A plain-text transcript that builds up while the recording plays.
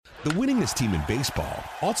The winningest team in baseball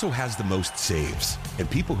also has the most saves, and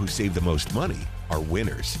people who save the most money are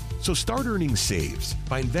winners. So start earning saves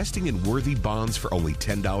by investing in worthy bonds for only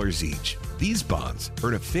 $10 each. These bonds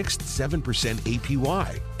earn a fixed 7%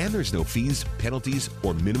 APY, and there's no fees, penalties,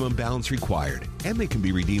 or minimum balance required, and they can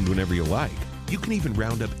be redeemed whenever you like. You can even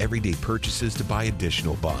round up everyday purchases to buy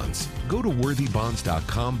additional bonds. Go to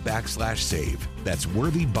worthybonds.com/save. That's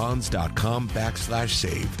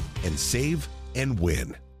worthybonds.com/save and save and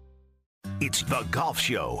win. It's The Golf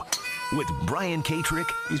Show with Brian Katrick.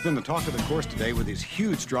 He's been the talk of the course today with his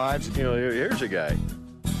huge drives. You know, here's a guy.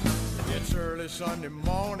 It's early Sunday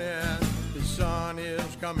morning. The sun is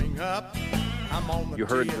coming up. I'm on the You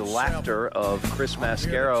heard the laughter of Chris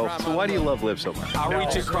Mascaro. So why do you love Liv so much? I'll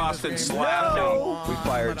reach across and slap him. We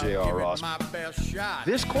fired J.R. Ross.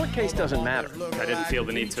 This court case doesn't matter. I didn't feel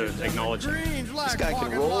the need to acknowledge it. This guy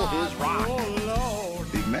can roll his rock.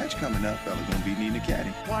 Big match coming up, fella. Gonna be needing a caddy.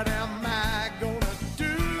 What am I gonna do?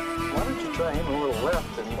 Why don't you try him a little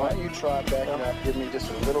left, and why don't you try backing up, give me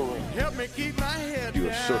just a little room. Help me keep my head You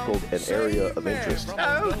have circled an area of interest.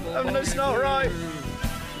 Oh, that's not right.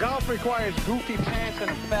 Golf requires goofy pants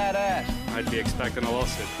and a fat ass. I'd be expecting a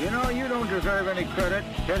lawsuit. You know, you don't deserve any credit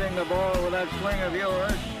hitting the ball with that swing of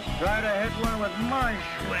yours. Try to hit one with my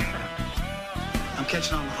swing. I'm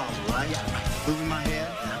catching on the hosel, right? Moving my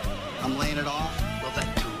head. I'm laying it off. Well,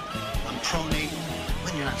 that too. I'm pronating.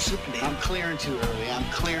 When you're not supinating. I'm clearing too early. I'm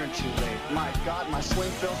clearing too late. My God, my swing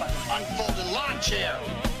feels like an unfolded lawn chair.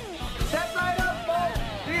 Step right up, folks.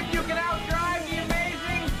 See if you can outdrive the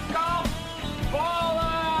amazing golf ball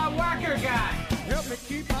whacker guy. Help me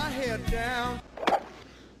keep my head down.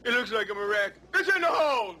 It looks like I'm a wreck. It's in the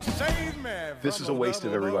hole. Save me. This is a waste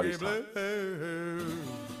of everybody's time.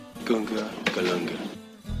 Gunga, galunga.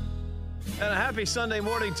 And a happy Sunday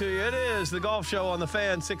morning to you. It is the Golf Show on the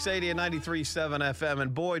Fan, 680 and 93.7 FM.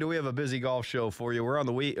 And boy, do we have a busy golf show for you. We're on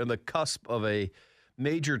the cusp of a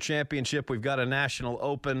major championship. We've got a National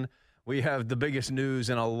Open. We have the biggest news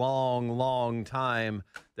in a long, long time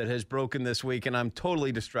that has broken this week. And I'm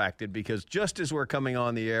totally distracted because just as we're coming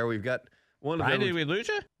on the air, we've got one of the... Did we lose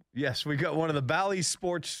you? Yes, we got one of the Bally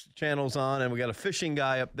Sports channels on, and we got a fishing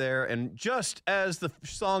guy up there. And just as the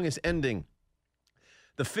song is ending,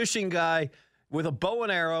 the fishing guy with a bow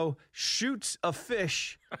and arrow shoots a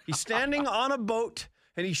fish. He's standing on a boat,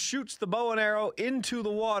 and he shoots the bow and arrow into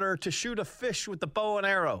the water to shoot a fish with the bow and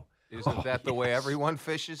arrow. Isn't that the way everyone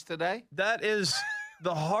fishes today? That is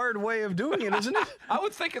the hard way of doing it, isn't it? I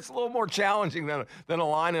would think it's a little more challenging than a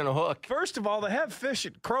line and a hook. First of all, they have fish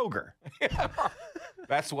at Kroger.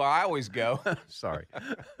 That's where I always go. Sorry.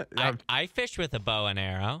 I fish with a bow and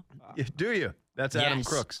arrow. Do you? That's Adam Yes.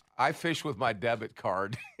 Crooks. I fish with my debit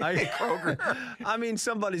card. Kroger. I mean,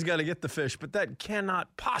 somebody's got to get the fish, but that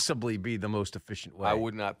cannot possibly be the most efficient way. I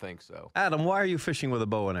would not think so. Adam, why are you fishing with a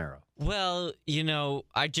bow and arrow? Well, you know,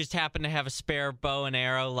 I just happen to have a spare bow and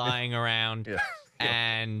arrow lying around,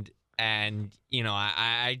 and you know,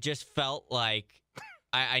 I just felt like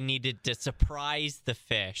I needed to surprise the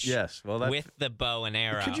fish. Yes, well, with the bow and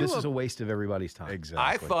arrow. This is a waste of everybody's time. Exactly.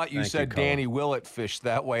 I thought you said Danny Willett fished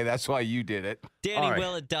that way. That's why you did it. Danny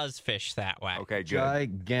Willett does fish that way. Okay, good.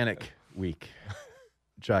 Gigantic week.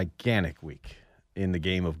 Gigantic week in the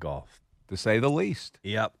game of golf, to say the least.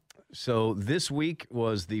 Yep. So this week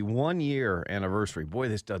was the 1-year anniversary. Boy,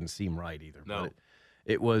 this doesn't seem right either. No. But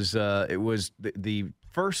it was the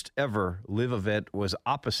first ever live event was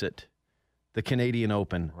opposite the Canadian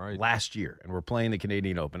Open last year, and we're playing the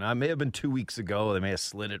Canadian Open. I may have been 2 weeks ago. They may have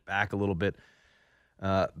slid it back a little bit.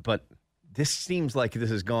 But this seems like this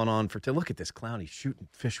has gone on for... Look at this clown. He's shooting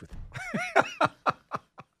fish with...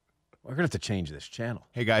 We're going to have to change this channel.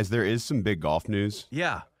 Hey, guys, there is some big golf news.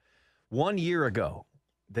 Yeah. 1 year ago,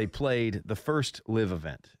 they played the first live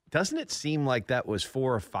event. Doesn't it seem like that was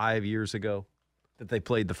 4 or 5 years ago that they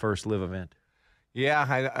played the first live event? Yeah,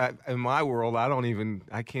 I, in my world, I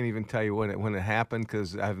can't even tell you when it happened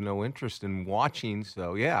because I have no interest in watching.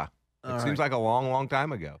 So yeah, it seems like a long, long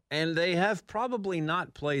time ago. And they have probably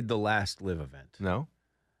not played the last live event. No,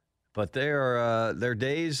 but their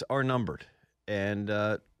days are numbered, and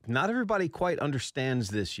not everybody quite understands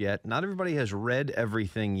this yet. Not everybody has read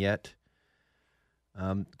everything yet.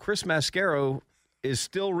 Chris Mascaro is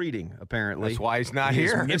still reading, apparently. That's why he's not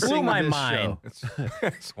here. It blew my mind.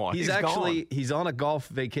 That's why he's on a golf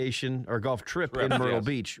vacation or golf trip in Myrtle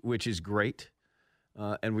Beach, which is great.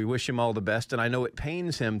 And we wish him all the best. And I know it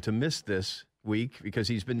pains him to miss this week because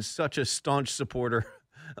he's been such a staunch supporter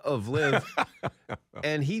of Liv.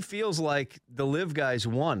 And he feels like the Liv guys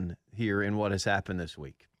won here in what has happened this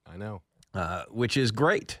week. I know. Which is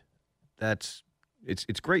great. It's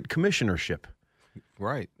great commissionership.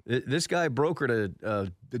 Right. This guy brokered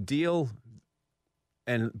a deal,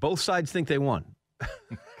 and both sides think they won.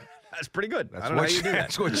 That's pretty good. I don't know how you do that.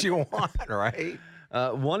 That's what you want, right?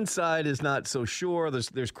 One side is not so sure.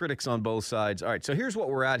 There's critics on both sides. All right, so here's what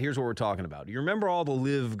we're at. Here's what we're talking about. You remember all the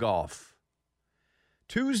live golf?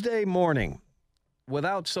 Tuesday morning,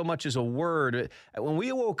 without so much as a word, when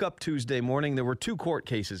we woke up Tuesday morning, there were 2 court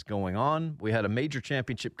cases going on. We had a major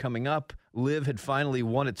championship coming up. Liv had finally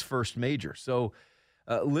won its first major. So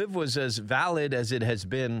Liv was as valid as it has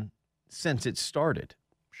been since it started.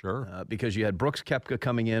 Sure. Because you had Brooks Koepka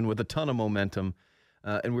coming in with a ton of momentum,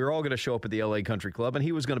 and we were all going to show up at the LA Country Club, and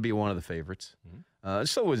he was going to be one of the favorites.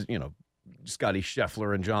 So was, Scotty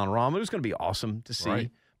Scheffler and John Rahm. It was going to be awesome to see,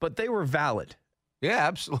 right. But they were valid. Yeah,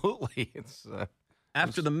 absolutely.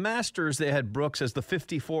 After the Masters, they had Brooks as the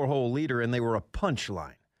 54-hole leader, and they were a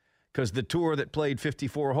punchline because the tour that played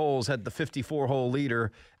 54 holes had the 54-hole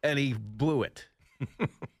leader, and he blew it.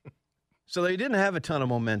 So they didn't have a ton of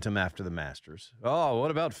momentum after the Masters. Oh,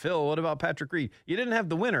 what about Phil? What about Patrick Reed? You didn't have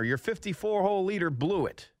the winner. Your 54-hole leader blew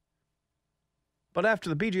it. But after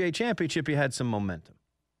the PGA Championship, you had some momentum.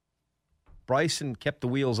 Bryson kept the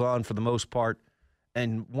wheels on for the most part,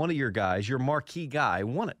 and one of your guys, your marquee guy,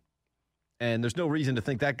 won it. And there's no reason to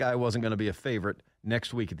think that guy wasn't going to be a favorite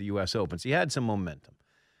next week at the U.S. Open. So he had some momentum.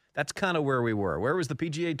 That's kind of where we were. Where was the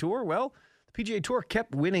PGA Tour? Well, the PGA Tour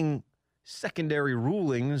kept winning secondary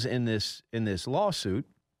rulings in this lawsuit.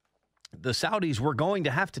 The Saudis were going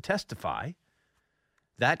to have to testify.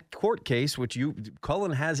 That court case, which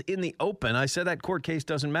Cullen has in the open, I said that court case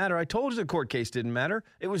doesn't matter. I told you the court case didn't matter.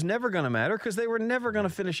 It was never going to matter because they were never going to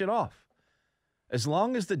finish it off. As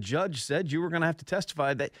long as the judge said you were going to have to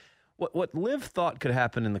testify, that what Liv thought could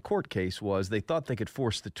happen in the court case was they thought they could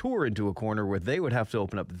force the tour into a corner where they would have to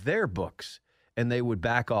open up their books and they would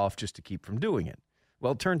back off just to keep from doing it.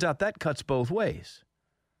 Well, it turns out that cuts both ways.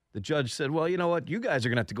 The judge said, well, you know what? You guys are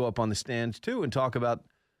going to have to go up on the stands too and talk about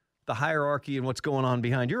the hierarchy and what's going on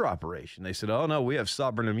behind your operation. They said, oh, no, we have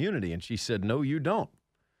sovereign immunity. And she said, no, you don't.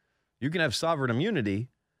 You can have sovereign immunity,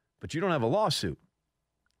 but you don't have a lawsuit.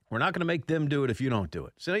 We're not going to make them do it if you don't do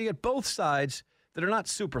it. So now you get both sides that are not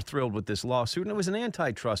super thrilled with this lawsuit, and it was an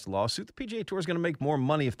antitrust lawsuit. The PGA Tour is going to make more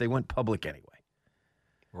money if they went public anyway.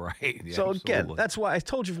 Right. Yeah, so again, absolutely. that's why I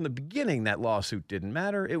told you from the beginning that lawsuit didn't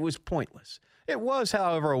matter. It was pointless. It was,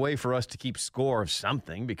 however, a way for us to keep score of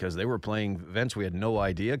something because they were playing events we had no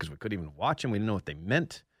idea because we couldn't even watch them. We didn't know what they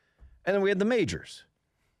meant. And then we had the majors.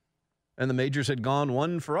 And the majors had gone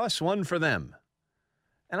one for us, one for them.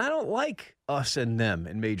 And I don't like us and them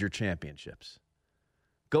in major championships.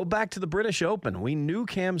 Go back to the British Open. We knew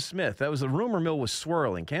Cam Smith. That was the rumor mill was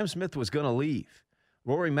swirling. Cam Smith was going to leave.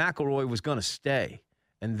 Rory McIlroy was going to stay.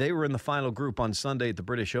 And they were in the final group on Sunday at the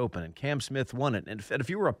British Open, and Cam Smith won it. And if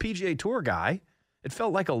you were a PGA Tour guy, it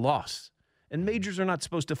felt like a loss. And majors are not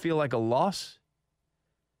supposed to feel like a loss.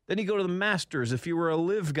 Then you go to the Masters. If you were a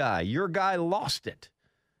live guy, your guy lost it.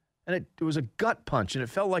 And it was a gut punch, and it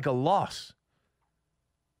felt like a loss.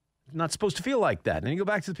 Not supposed to feel like that. And then you go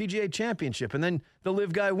back to the PGA Championship, and then the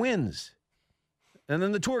live guy wins. And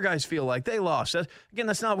then the tour guys feel like they lost. Again,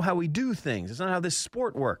 that's not how we do things. It's not how this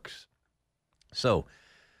sport works. So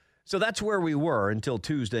that's where we were until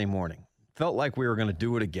Tuesday morning. Felt like we were going to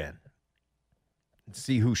do it again.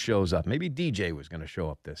 See who shows up. Maybe DJ was going to show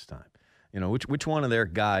up this time. You know, which one of their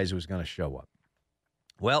guys was going to show up?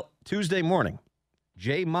 Well, Tuesday morning,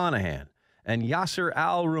 Jay Monahan and Yasser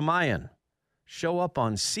Al-Rumayyan show up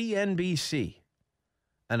on CNBC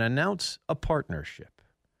and announce a partnership,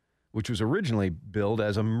 which was originally billed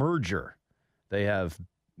as a merger. They have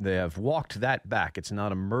walked that back. It's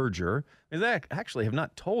not a merger. They actually have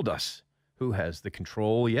not told us who has the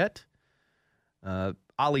control yet.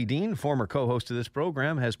 Ali Dean, former co-host of this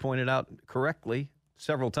program, has pointed out correctly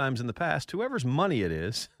several times in the past, whoever's money it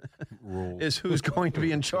is who's going to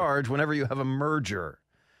be in charge whenever you have a merger.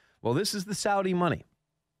 Well, this is the Saudi money.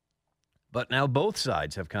 But now both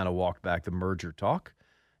sides have kind of walked back the merger talk.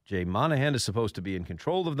 Jay Monahan is supposed to be in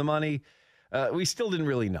control of the money. We still didn't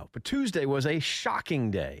really know. But Tuesday was a shocking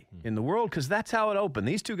day in the world because that's how it opened.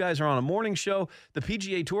 These two guys are on a morning show. The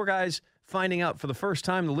PGA Tour guys finding out for the first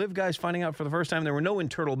time. The LIV guys finding out for the first time. There were no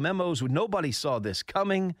internal memos. Nobody saw this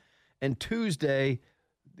coming. And Tuesday,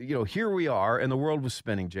 here we are, and the world was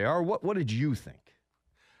spinning. JR, what did you think?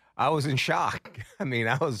 I was in shock. I mean,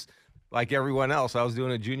 I was like everyone else. I was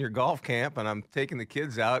doing a junior golf camp, and I'm taking the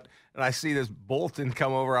kids out, and I see this bulletin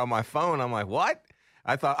come over on my phone. I'm like, what?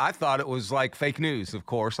 I thought it was like fake news, of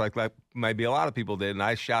course, like maybe a lot of people did. And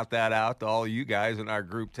I shot that out to all of you guys in our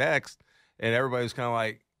group text, and everybody was kind of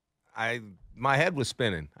like, my head was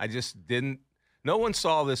spinning. I just didn't. No one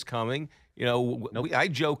saw this coming. You know, I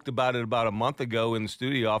joked about it about a month ago in the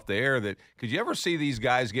studio off the air that could you ever see these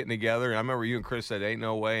guys getting together? And I remember you and Chris said, ain't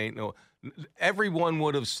no way, ain't no. Everyone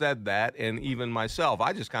would have said that, and even myself.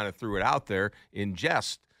 I just kind of threw it out there in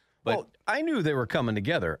jest. But well, I knew they were coming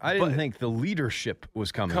together. I didn't think the leadership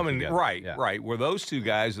was coming together. Right, yeah. right. Were those two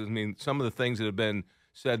guys, I mean, some of the things that have been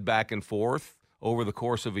said back and forth over the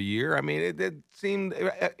course of a year, I mean, it seemed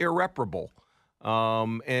irreparable.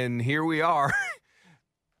 And here we are.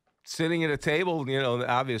 Sitting at a table, you know,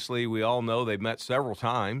 obviously we all know they've met several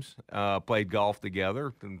times, played golf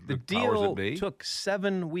together. The deal took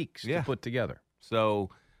 7 weeks to put together.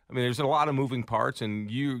 So, I mean, there's a lot of moving parts, and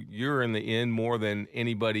you're in the in more than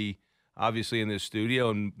anybody, obviously, in this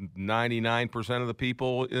studio, and 99% of the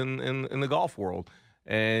people in the golf world.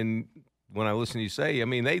 And when I listen to you say, I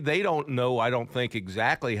mean, they don't know, I don't think,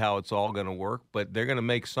 exactly how it's all going to work, but they're going to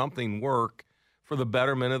make something work for the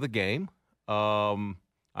betterment of the game.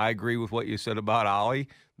 I agree with what you said about Ollie.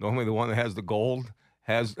 Normally, the one that has the gold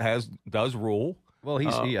does rule. Well,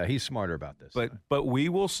 he's smarter about this. But we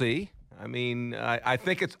will see. I mean, I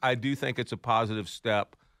do think it's a positive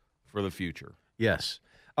step for the future. Yes.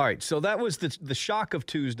 All right. So that was the shock of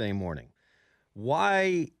Tuesday morning.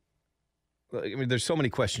 Why? I mean, there's so many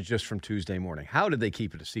questions just from Tuesday morning. How did they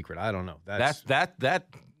keep it a secret? I don't know. That.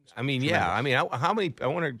 I mean, tremendous. Yeah. I mean, how many? I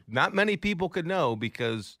wonder. Not many people could know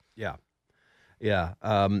because. Yeah. Yeah.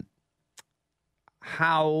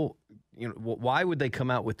 How, you know, why would they come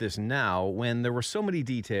out with this now when there were so many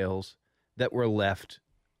details that were left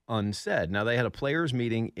unsaid? Now, they had a players'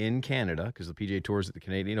 meeting in Canada because the PGA Tour is at the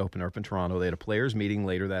Canadian Open up in Toronto. They had a players' meeting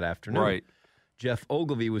later that afternoon. Right. Jeff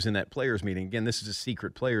Ogilvy was in that players' meeting. Again, this is a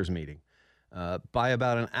secret players' meeting. By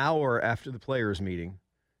about an hour after the players' meeting,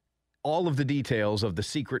 all of the details of the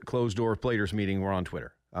secret closed-door players' meeting were on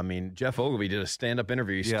Twitter. I mean, Jeff Ogilvy did a stand-up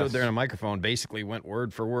interview. He stood there on a microphone, basically went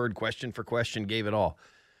word for word, question for question, gave it all.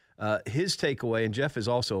 His takeaway, and Jeff is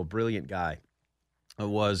also a brilliant guy,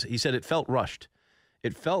 was he said it felt rushed.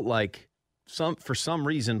 It felt like for some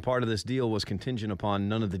reason part of this deal was contingent upon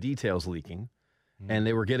none of the details leaking, and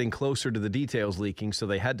they were getting closer to the details leaking, so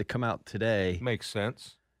they had to come out today. Makes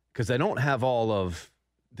sense. Because they don't have all of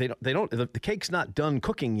the cake's not done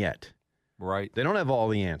cooking yet. Right. They don't have all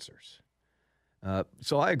the answers.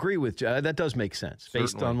 So I agree with Jeff. That does make sense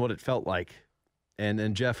based on what it felt like. And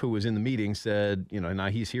then Jeff, who was in the meeting, said, you know, now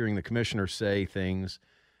he's hearing the commissioner say things,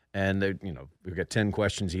 and we've got 10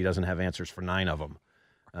 questions. He doesn't have answers for 9 of them.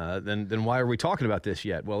 Then why are we talking about this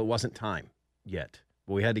yet? Well, it wasn't time yet.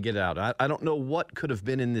 But we had to get it out. I don't know what could have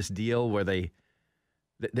been in this deal where that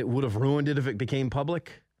would have ruined it if it became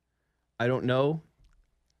public. I don't know.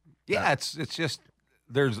 Yeah, it's just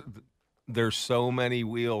there's so many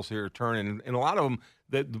wheels here turning, and a lot of them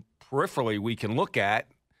that peripherally we can look at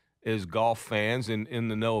as golf fans and in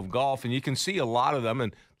the know of golf, and you can see a lot of them,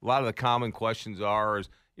 and a lot of the common questions are, is,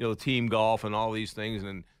 you know, team golf and all these things,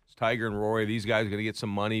 and Tiger and Rory, these guys are going to get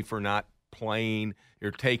some money for not playing.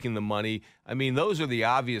 You're taking the money. I mean, those are the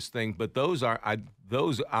obvious things, but those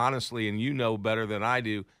honestly, and you know better than I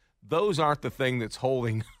do, those aren't the thing that's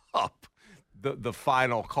holding up the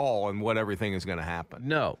final call and what everything is going to happen.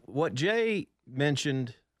 No. What Jay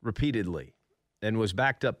mentioned repeatedly and was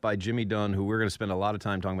backed up by Jimmy Dunn, who we're going to spend a lot of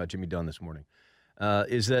time talking about Jimmy Dunn this morning,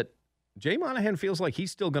 is that Jay Monahan feels like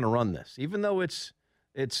he's still going to run this. Even though it's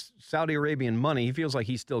Saudi Arabian money, he feels like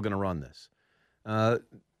he's still going to run this. Al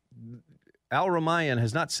Ramayan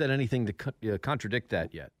has not said anything to contradict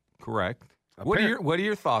that yet. Correct. What are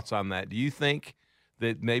your thoughts on that? Do you think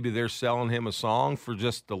that maybe they're selling him a song for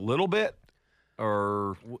just a little bit?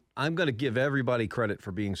 Or I'm going to give everybody credit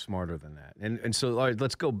for being smarter than that. And so all right,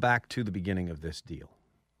 let's go back to the beginning of this deal.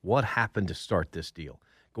 What happened to start this deal?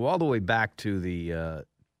 Go all the way back to the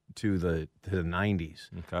 90s.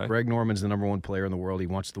 Okay. Greg Norman's the number 1 player in the world. He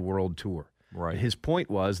wants the world tour. Right. His point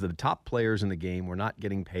was that the top players in the game were not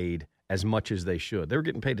getting paid as much as they should. They were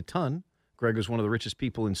getting paid a ton. Greg was one of the richest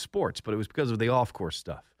people in sports, but it was because of the off-course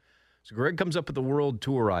stuff. So Greg comes up with the world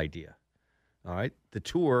tour idea. All right. The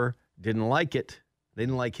tour didn't like it. They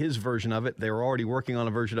didn't like his version of it. They were already working on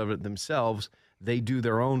a version of it themselves. They do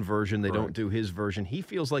their own version. They don't do his version. He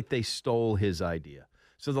feels like they stole his idea.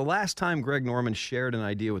 So the last time Greg Norman shared an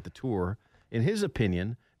idea with the tour, in his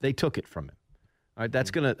opinion, they took it from him. All right, that's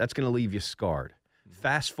gonna leave you scarred.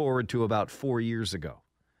 Fast forward to about 4 years ago.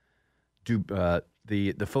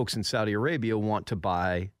 The folks in Saudi Arabia want to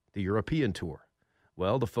buy the European tour.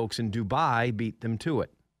 Well, the folks in Dubai beat them to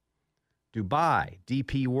it. Dubai,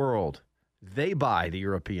 DP World, they buy the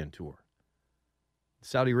European tour.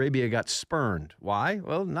 Saudi Arabia got spurned. Why?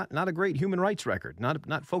 Well, not a great human rights record.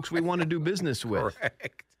 Not folks we want to do business with.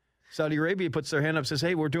 Correct. Saudi Arabia puts their hand up and says,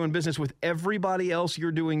 hey, we're doing business with everybody else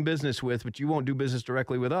you're doing business with, but you won't do business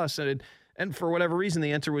directly with us. And for whatever reason,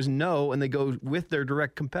 the answer was no, and they go with their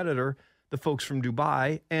direct competitor, the folks from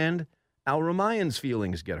Dubai, and Al Rumayyan's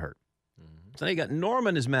feelings get hurt. Mm-hmm. So now you got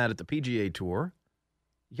Norman is mad at the PGA Tour.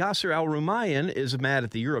 Yasser Al Rumayyan is mad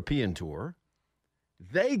at the European Tour.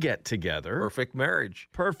 They get together. Perfect marriage.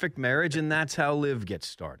 Perfect marriage, and that's how LIV gets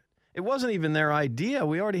started. It wasn't even their idea.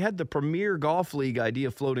 We already had the Premier Golf League idea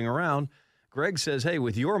floating around. Greg says, hey,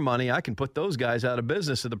 with your money, I can put those guys out of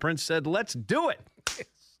business. And the Prince said, let's do it.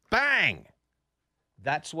 Bang.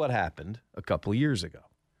 That's what happened a couple of years ago.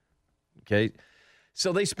 Okay.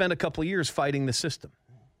 So they spent a couple of years fighting the system.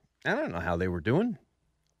 I don't know how they were doing.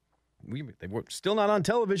 They were still not on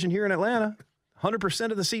television here in Atlanta.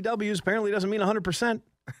 100% of the CWs apparently doesn't mean 100%.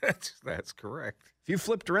 That's correct. If you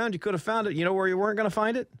flipped around, you could have found it. You know where you weren't going to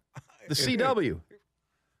find it? The CW.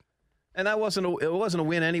 And it wasn't a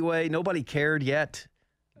win anyway. Nobody cared yet.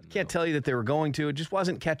 I can't tell you that they were going to. It just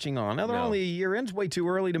wasn't catching on. Now, they're only a year in. It's way too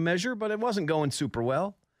early to measure, but it wasn't going super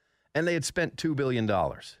well. And they had spent $2 billion.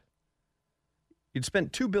 You'd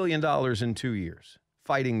spent $2 billion in 2 years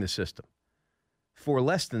fighting the system. For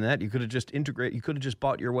less than that, you could have just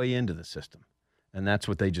bought your way into the system. And that's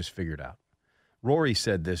what they just figured out. Rory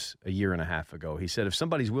said this a year and a half ago. He said, if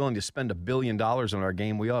somebody's willing to spend $1 billion on our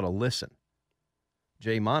game, we ought to listen.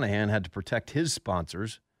 Jay Monahan had to protect his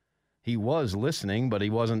sponsors. He was listening, but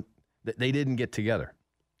they didn't get together.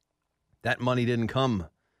 That money didn't come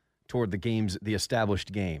toward the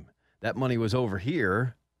established game. That money was over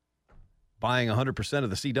here buying 100% of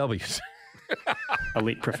the CWs.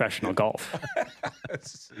 Elite professional golf.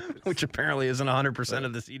 Which apparently isn't 100%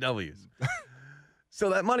 of the CWs.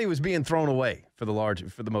 So that money was being thrown away for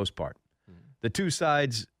the most part. The two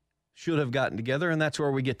sides should have gotten together, and that's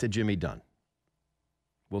where we get to Jimmy Dunn.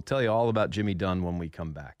 We'll tell you all about Jimmy Dunn when we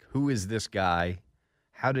come back. Who is this guy?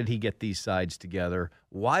 How did he get these sides together?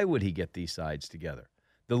 Why would he get these sides together?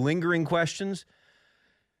 The lingering questions.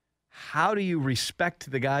 How do you respect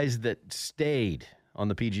the guys that stayed on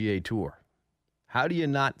the PGA Tour? How do you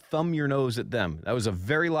not thumb your nose at them? That was a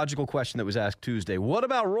very logical question that was asked Tuesday. What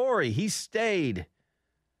about Rory? He stayed.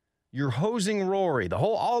 You're hosing Rory.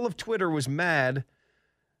 All of Twitter was mad.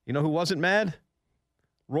 You know who wasn't mad?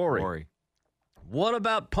 Rory. What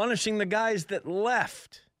about punishing the guys that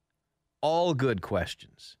left? All good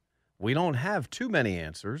questions. We don't have too many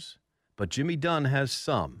answers, but Jimmy Dunn has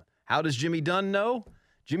some. How does Jimmy Dunn know?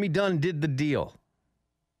 Jimmy Dunn did the deal.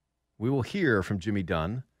 We will hear from Jimmy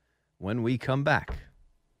Dunn when we come back.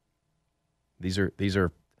 This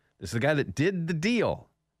is the guy that did the deal.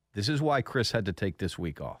 This is why Chris had to take this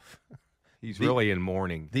week off. He's really in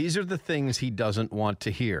mourning. These are the things he doesn't want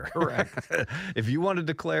to hear. Correct. If you want to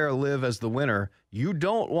declare LIV as the winner, you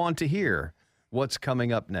don't want to hear what's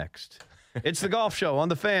coming up next. It's the Golf Show on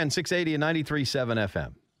the Fan, 680 and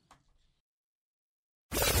 93.7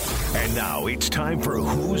 FM. And now it's time for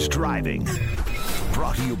Who's Driving?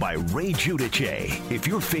 Brought to you by Ray Giudice. If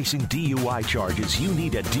you're facing DUI charges, you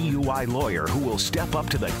need a DUI lawyer who will step up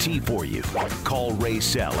to the T for you. Call Ray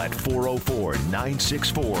Sell at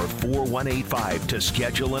 404-964-4185 to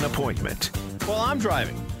schedule an appointment. Well, I'm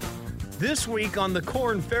driving. This week on the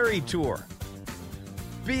Korn Ferry Tour,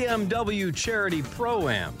 BMW Charity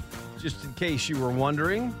Pro-Am. Just in case you were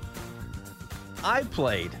wondering, I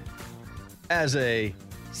played as a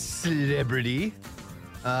celebrity.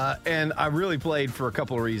 And I really played for a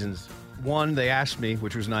couple of reasons. One, they asked me,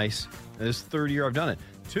 which was nice. This is the third year I've done it.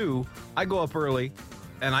 Two, I go up early,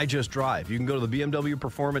 and I just drive. You can go to the BMW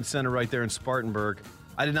Performance Center right there in Spartanburg.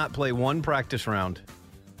 I did not play one practice round.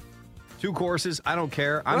 2 courses, I don't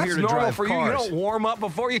care. I'm here to drive for cars. You don't warm up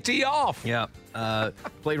before you tee off. Yeah.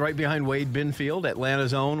 Played right behind Wade Binfield,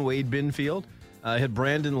 Atlanta's own Wade Binfield. I had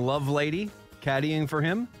Brandon Lovelady caddying for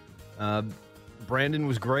him. Brandon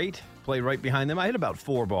was great. Played right behind them. I hit about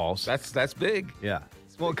 4 balls. That's big. Yeah.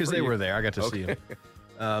 Well, because they were there. I got to see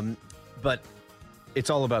them. But it's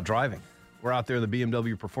all about driving. We're out there in the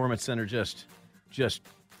BMW Performance Center just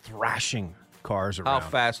thrashing cars around. How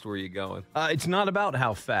fast were you going? It's not about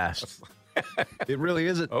how fast. It really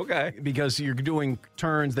isn't. Okay. Because you're doing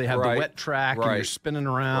turns. They have the wet track, and you're spinning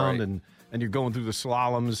around, and you're going through the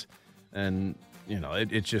slaloms, and,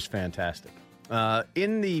 it's just fantastic.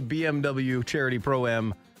 In the BMW Charity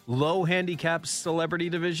Pro-Am low handicap celebrity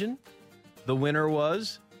division, the winner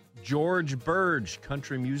was George Burge,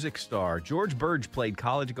 country music star. George Burge played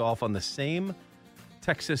college golf on the same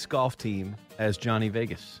Texas golf team as Johnny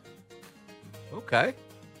Vegas. Okay.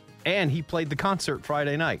 And he played the concert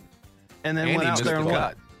Friday night. And then went out there and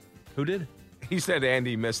won. Who did? He said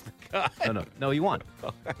Andy missed the cut. No, he won.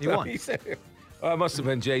 He won. It must have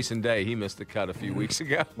been Jason Day. He missed the cut a few weeks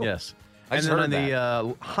ago. Yes. I And just then heard on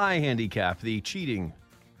that. the high handicap, the cheating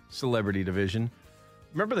celebrity division.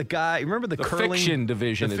 Remember the guy? Remember the curling fiction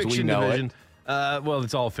division, the as we fiction know it. division. Well,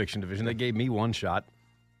 it's all fiction division. They gave me one shot,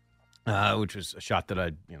 which was a shot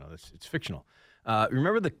that it's fictional.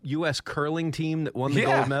 Remember the U.S. curling team that won the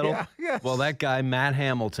gold medal? Yeah, yes. Well, that guy, Matt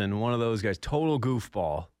Hamilton, one of those guys, total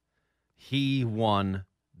goofball, he won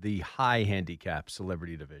the high handicap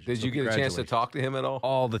celebrity division. Did you get a chance to talk to him at all?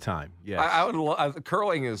 All the time, yes. I would.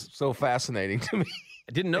 Curling is so fascinating to me.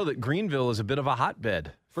 I didn't know that Greenville is a bit of a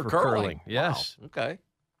hotbed For curling. Yes. Wow. Okay.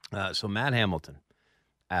 So Matt Hamilton.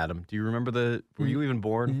 Adam, do you remember were you even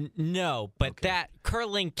born? No, but that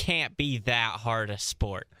curling can't be that hard a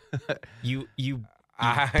sport. You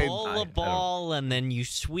bowl a ball and then you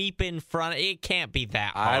sweep in front. It can't be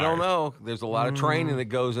that hard. I don't know. There's a lot of training that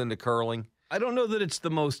goes into curling. I don't know that it's the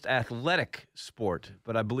most athletic sport,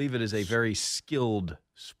 but I believe it is a very skilled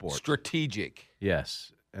sport. Strategic.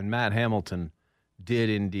 Yes. And Matt Hamilton did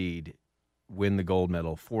indeed win the gold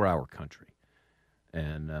medal for our country.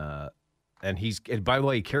 And by the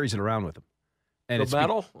way, he carries it around with him. And The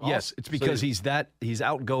medal? Yes, it's because he's he's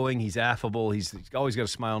outgoing, he's affable, he's always got a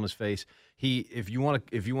smile on his face. If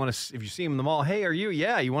you see him in the mall, hey, are you?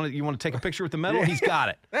 Yeah, you want to take a picture with the medal? He's got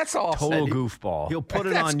it. That's awesome. Total goofball. He'll put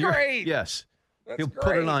it on your great. Yes. That's He'll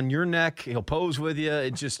put it on your neck. He'll pose with you.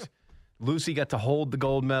 It just Lucy got to hold the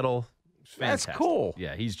gold medal. It's That's fantastic. cool.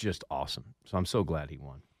 Yeah, he's just awesome. So I'm so glad he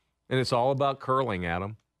won. And it's all about curling,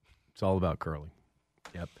 Adam. It's all about curling.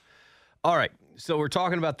 Yep. All right. So we're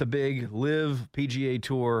talking about the big Live PGA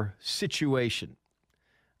Tour situation.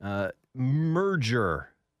 Merger.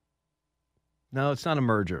 No, it's not a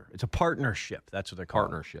merger. It's a partnership. That's what they're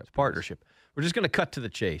calling it. It's partnership. We're just going to cut to the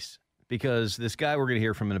chase because this guy we're going to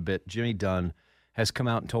hear from in a bit, Jimmy Dunn, has come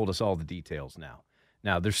out and told us all the details now.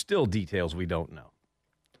 Now, there's still details we don't know.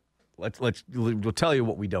 We'll tell you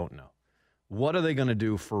what we don't know. What are they going to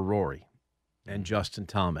do for Rory and Justin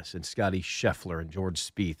Thomas and Scotty Scheffler and George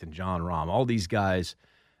Spieth and Jon Rahm, all these guys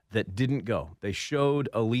that didn't go? They showed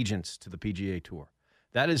allegiance to the PGA Tour.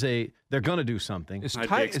 They're going to do something. I'd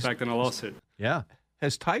be expecting a lawsuit. Yeah.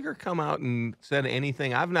 Has Tiger come out and said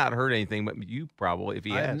anything? I've not heard anything, but you probably, if he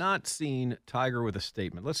has. I have not seen Tiger with a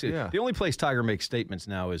statement. Let's see. Yeah. The only place Tiger makes statements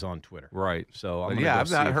now is on Twitter. Right. So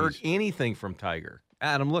I've not heard anything from Tiger.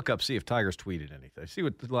 Adam, look up, see if Tiger's tweeted anything. See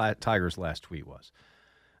what Tiger's last tweet was.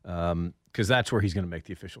 Because that's where he's going to make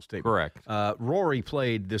the official statement. Correct. Rory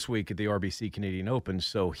played this week at the RBC Canadian Open,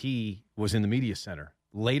 so he was in the media center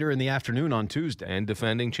later in the afternoon on Tuesday. And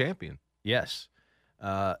defending champion. Yes.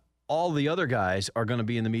 All the other guys are going to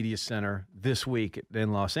be in the media center this week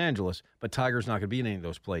in Los Angeles, but Tiger's not going to be in any of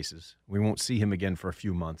those places. We won't see him again for a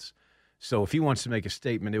few months. So if he wants to make a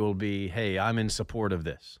statement, it will be, hey, I'm in support of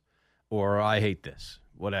this, or I hate this,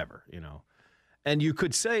 whatever, you know. And you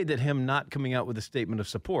could say that him not coming out with a statement of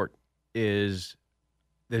support is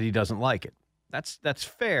that he doesn't like it. That's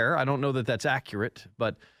fair. I don't know that that's accurate,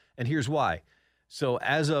 and here's why. So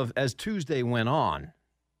as Tuesday went on,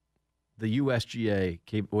 the USGA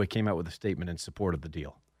came out with a statement in support of the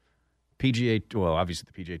deal. Obviously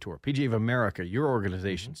the PGA Tour. PGA of America, your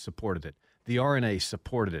organization, supported it. The RNA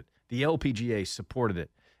supported it. The LPGA supported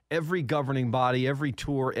it. Every governing body, every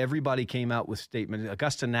tour, everybody came out with statements.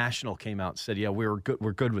 Augusta National came out and said, yeah, we're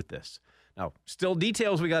good with this. Now, still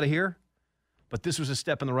details we got to hear, but this was a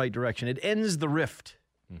step in the right direction. It ends the rift.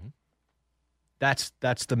 Mm-hmm.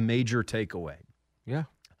 That's the major takeaway. Yeah.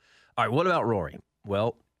 All right, what about Rory?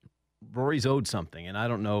 Well, Rory's owed something, and I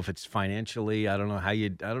don't know if it's financially. I don't know how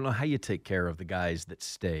you take care of the guys that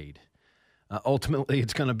stayed. Ultimately,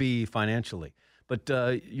 it's going to be financially. But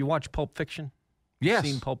you watch Pulp Fiction? Yes.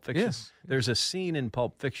 Seen Pulp Fiction? Yes. There's a scene in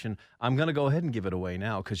Pulp Fiction. I'm going to go ahead and give it away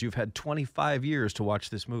now because you've had 25 years to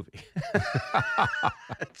watch this movie.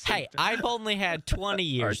 Hey, I've only had 20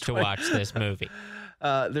 years to watch this movie.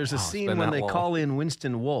 There's a scene when they call in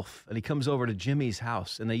Winston Wolfe, and he comes over to Jimmy's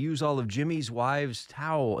house, and they use all of Jimmy's wife's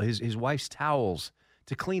his wife's towels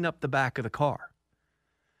to clean up the back of the car.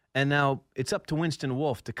 And now it's up to Winston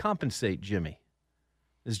Wolfe to compensate Jimmy.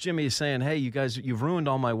 As Jimmy is saying, hey, you guys, you've ruined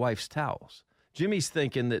all my wife's towels. Jimmy's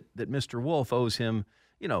thinking that Mr. Wolfe owes him,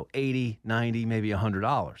 $80, $90, maybe $100.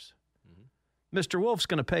 Mm-hmm. Mr. Wolfe's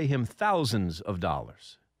going to pay him thousands of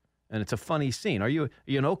dollars. And it's a funny scene. Are you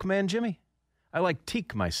an Oak man, Jimmy? I like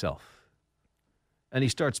teak myself. And he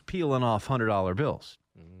starts peeling off $100 bills.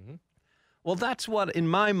 Mm-hmm. Well, that's what, in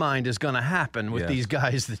my mind, is going to happen with these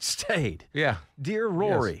guys that stayed. Yeah. Dear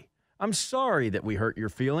Rory, I'm sorry that we hurt your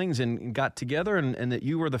feelings and got together and that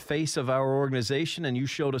you were the face of our organization and you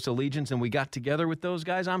showed us allegiance and we got together with those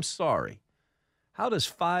guys. I'm sorry. How does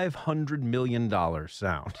 $500 million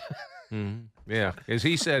sound? Yeah, as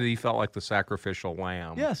he said, he felt like the sacrificial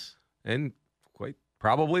lamb. Yes. And quite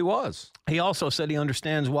probably was. He also said he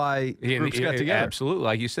understands why groups got together. Absolutely.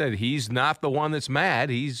 Like you said, he's not the one that's mad.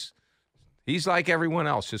 He's like everyone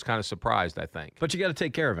else, just kind of surprised, I think. But you got to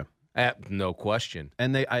take care of him. No question.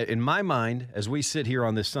 And in my mind, as we sit here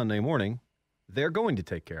on this Sunday morning, they're going to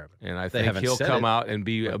take care of it. And I think he'll come out and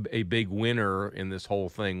be a big winner in this whole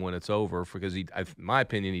thing when it's over because, in my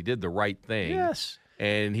opinion, he did the right thing. Yes.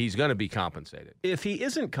 And he's going to be compensated. If he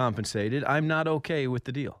isn't compensated, I'm not okay with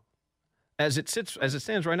the deal. As it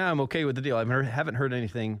stands right now, I'm okay with the deal. I haven't heard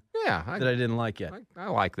anything that I didn't like yet. I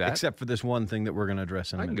like that. Except for this one thing that we're going to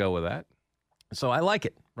address in a minute. I can go with that. So I like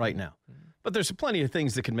it right now. But there's plenty of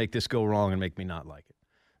things that can make this go wrong and make me not like it.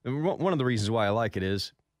 And one of the reasons why I like it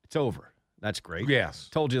is it's over. That's great. Yes.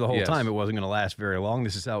 Told you the whole time it wasn't going to last very long.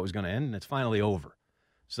 This is how it was going to end, and it's finally over.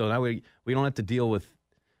 So now we don't have to deal with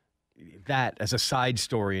that as a side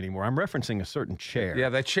story anymore. I'm referencing a certain chair. Yeah,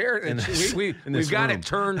 that chair. We've got it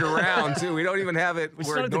turned around, too. We don't even have it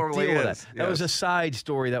where it normally is. That was a side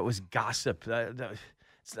story. That was gossip.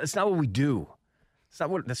 That's not what we do.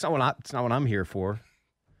 That's not what I'm here for.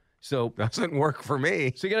 So doesn't work for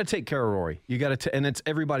me. So you got to take care of Rory. You got to, and it's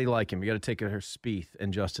everybody like him. You got to take care of Spieth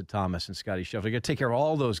and Justin Thomas and Scotty Scheffler. You got to take care of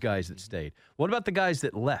all those guys that stayed. What about the guys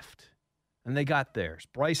that left and they got theirs?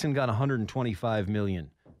 Bryson got $125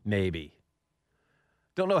 million, maybe.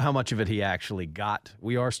 Don't know how much of it he actually got.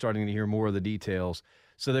 We are starting to hear more of the details.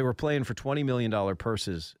 So they were playing for $20 million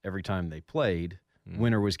purses every time they played.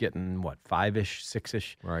 Winner was getting what, 5-ish,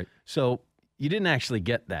 6-ish. Right. So you didn't actually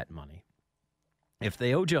get that money. If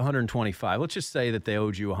they owed you 125, let's just say that they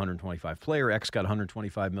owed you 125. Player X got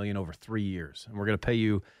 125 million over 3 years, and we're going to pay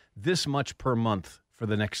you this much per month for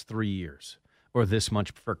the next 3 years, or this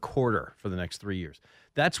much per quarter for the next 3 years.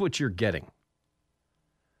 That's what you're getting.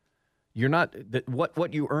 You're not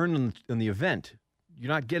what you earn in the event.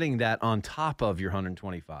 You're not getting that on top of your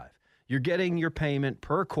 125. You're getting your payment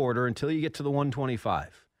per quarter until you get to the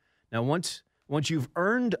 125. Now, once you've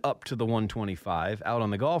earned up to the 125 out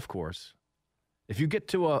on the golf course. If you get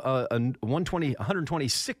to a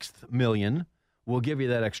 126th million, we'll give you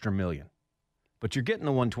that extra million. But you're getting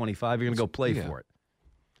the 125, you're going to go play for it.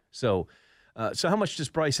 So how much does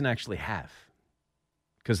Bryson actually have?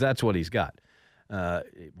 Because that's what he's got.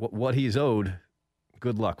 What he's owed,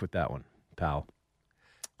 good luck with that one, pal.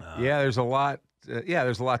 There's a lot.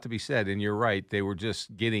 There's a lot to be said, and you're right. They were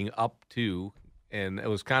just getting up to, and it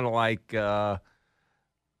was kind of like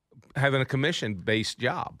having a commission-based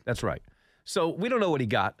job. That's right. So we don't know what he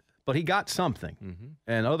got, but he got something,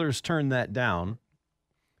 and others turned that down.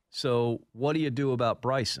 So what do you do about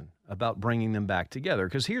Bryson, about bringing them back together?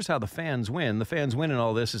 Because here's how the fans win. The fans win in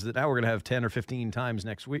all this is that now we're going to have 10 or 15 times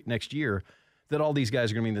next year that all these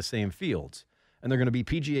guys are going to be in the same fields. And they're going to be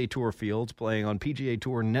PGA Tour fields playing on PGA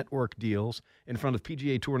Tour network deals in front of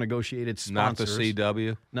PGA Tour negotiated sponsors. Not the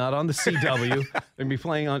CW. Not on the CW. They're going to be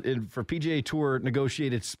playing for PGA Tour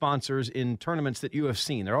negotiated sponsors in tournaments that you have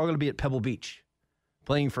seen. They're all going to be at Pebble Beach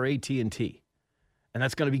playing for AT&T. And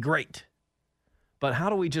that's going to be great. But how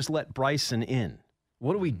do we just let Bryson in?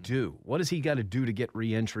 What do we do? What does he got to do to get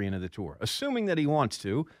re-entry into the tour? Assuming that he wants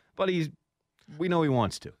to, but we know he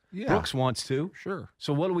wants to. Yeah. Brooks wants to. Sure.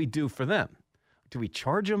 So what do we do for them? Do we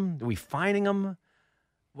charge them? Do we fining them?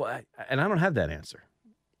 Well, and I don't have that answer.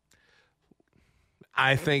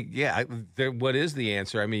 I think, what is the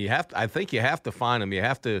answer? I mean, I think you have to fine them.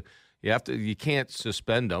 You can't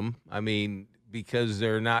suspend them. I mean, because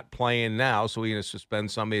they're not playing now, so we're going to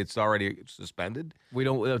suspend somebody that's already suspended. We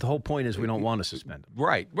don't. The whole point is we don't want to suspend them.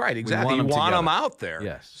 Right, exactly. You want them out there.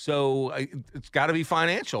 Yes. So it's got to be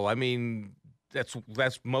financial. I mean, that's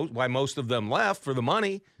why most of them left, for the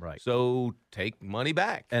money. Right. So take money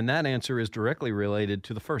back. And that answer is directly related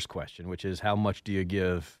to the first question, which is how much do you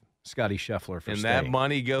give Scotty Scheffler for and staying? That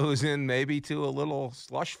money goes in maybe to a little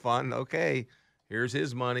slush fund. Okay, here's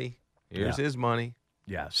his money. Here's his money.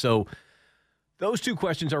 Yeah. So those two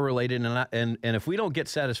questions are related, and if we don't get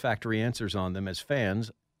satisfactory answers on them as fans,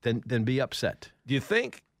 then be upset. Do you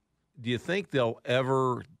think they'll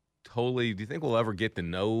ever totally? Do you think we'll ever get to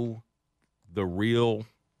know the real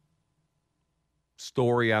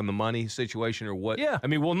story on the money situation, or what? Yeah. I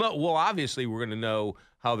mean, we'll know. Well, obviously, we're going to know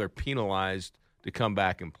how they're penalized to come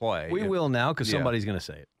back and play. We will now, because somebody's going to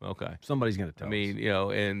say it. Okay. Somebody's going to tell us. I mean,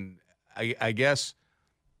 and I guess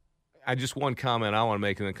I just one comment I want to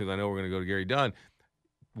make, because I know we're going to go to Gary Dunn.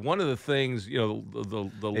 One of the things,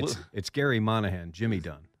 it's Gary Monahan, Jimmy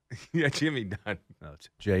Dunn. Yeah, Jimmy Dunn. No, it's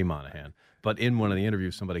Jay Monahan. But in one of the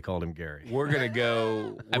interviews, somebody called him Gary. We're going to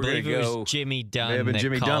go. I believe it was Jimmy Dunn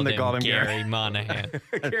that called him Gary Monahan.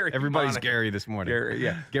 Everybody's Monahan. Gary this morning.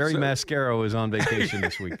 Gary Mascaro is on vacation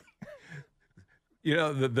this week. You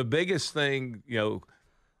know, the biggest thing,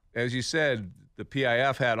 as you said, the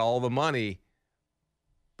PIF had all the money,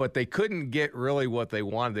 but they couldn't get really what they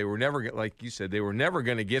wanted. They were never, like you said, they were never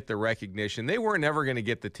going to get the recognition. They were never going to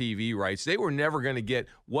get the TV rights. They were never going to get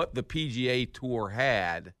what the PGA Tour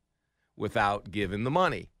had without giving the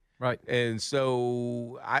money. Right. And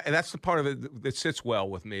so and that's the part of it that sits well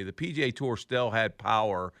with me. The PGA Tour still had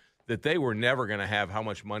power that they were never going to have how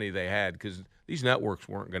much money they had because these networks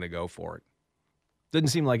weren't going to go for it. Didn't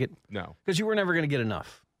seem like it. No. Because you were never going to get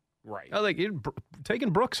enough. Right.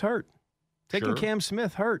 Taking Brooks hurt. Taking Cam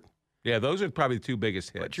Smith hurt. Yeah, those are probably the two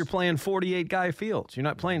biggest hits. But you're playing 48-guy fields. You're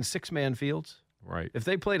not playing 6-man fields. Right. If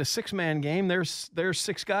they played a 6-man game, there's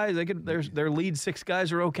 6 guys. Their lead 6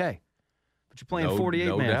 guys are okay. But you're playing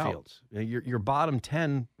 48-man fields. Your bottom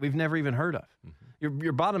 10, we've never even heard of. Mm-hmm.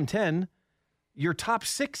 Your bottom 10, your top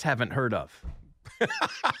 6 haven't heard of.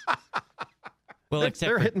 Well,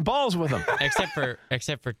 they're hitting balls with them. Except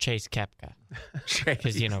for Chase Koepka.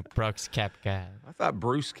 Because, Brooks Koepka. I thought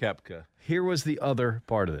Bruce Koepka. Here was the other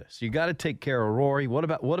part of this. You got to take care of Rory. What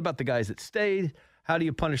about the guys that stayed? How do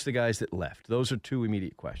you punish the guys that left? Those are 2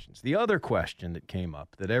 immediate questions. The other question that came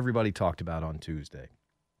up that everybody talked about on Tuesday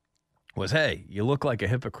was, hey, you look like a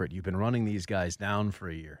hypocrite. You've been running these guys down for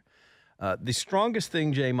a year. The strongest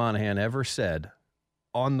thing Jay Monahan ever said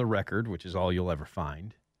on the record, which is all you'll ever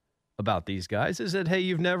find, about these guys is that, hey,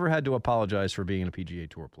 you've never had to apologize for being a PGA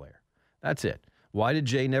Tour player. That's it. Why did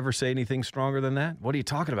Jay never say anything stronger than that? What are you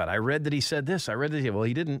talking about? I read that he said this. I read that. Well,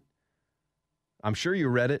 he didn't. I'm sure you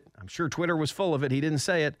read it. I'm sure Twitter was full of it. He didn't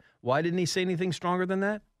say it. Why didn't he say anything stronger than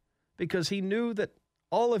that? Because he knew that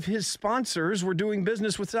all of his sponsors were doing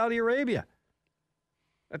business with Saudi Arabia.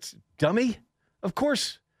 That's dummy. Of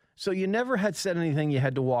course. So you never had said anything you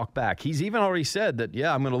had to walk back. He's even already said that,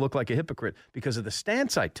 yeah, I'm going to look like a hypocrite because of the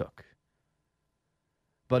stance I took.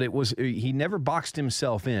 But he never boxed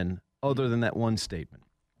himself in other than that one statement.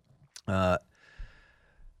 You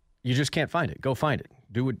just can't find it. Go find it.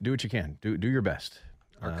 Do what you can. Do your best.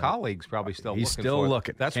 Our colleague's probably still he's looking still for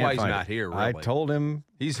looking. It. That's Can't why he's find not it. here, really. I told him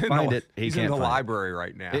he's find it. He's in the library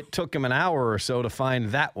right now. It took him an hour or so to find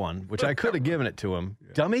that one, which I could have given it to him.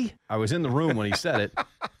 Yeah. Dummy. I was in the room when he said it.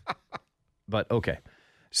 But, okay.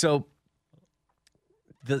 So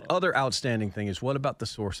the other outstanding thing is, what about the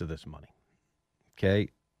source of this money? Okay.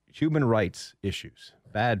 Human rights issues.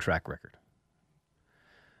 Bad track record.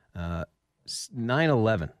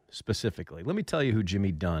 9/11 specifically. Let me tell you who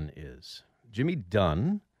Jimmy Dunn is. Jimmy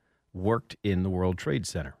Dunn worked in the World Trade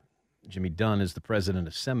Center. Jimmy Dunn is the president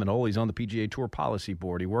of Seminole. He's on the PGA Tour Policy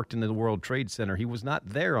Board. He worked in the World Trade Center. He was not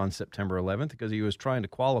there on September 11th because he was trying to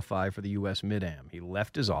qualify for the U.S. Mid-Am. He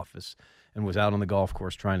left his office and was out on the golf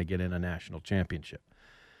course trying to get in a national championship.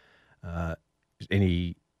 And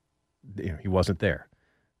he wasn't there.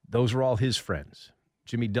 Those were all his friends.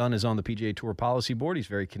 Jimmy Dunn is on the PGA Tour Policy Board. He's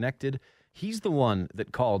very connected. He's the one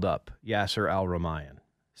that called up Yasser Al-Rumayyan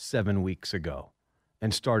 7 weeks ago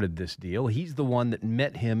and started this deal. He's the one that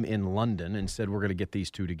met him in London and said, we're going to get these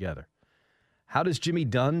two together. How does Jimmy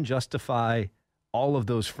Dunn justify all of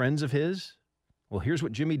those friends of his? Well, here's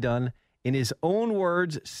what Jimmy Dunn, in his own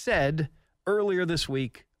words, said earlier this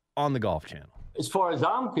week on the Golf Channel. As far as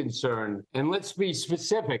I'm concerned, and let's be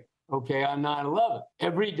specific, okay, on 9/11,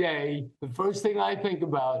 every day, the first thing I think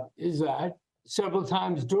about is that. Several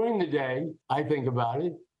times during the day, I think about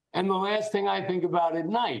it. And the last thing I think about at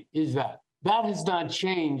night is that. That has not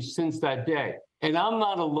changed since that day. And I'm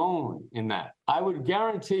not alone in that. I would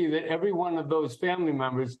guarantee that every one of those family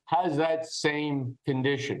members has that same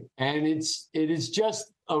condition. And it is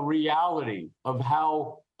just a reality of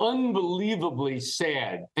how unbelievably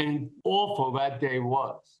sad and awful that day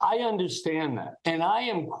was. I understand that. And I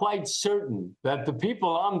am quite certain that the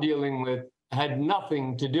people I'm dealing with had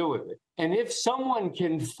nothing to do with it. And if someone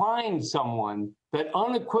can find someone that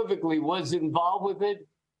unequivocally was involved with it,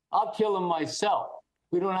 I'll kill him myself.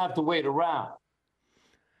 We don't have to wait around.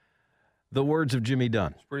 The words of Jimmy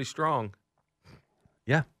Dunn. It's pretty strong.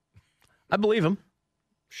 Yeah. I believe him.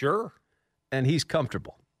 Sure. And he's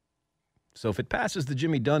comfortable. So if it passes the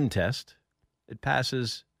Jimmy Dunn test, it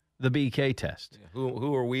passes the BK test. Yeah.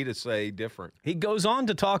 Who are we to say different? He goes on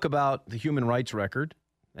to talk about the human rights record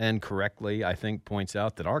and correctly, I think, points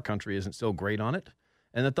out that our country isn't so great on it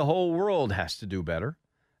and that the whole world has to do better.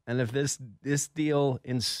 And if this deal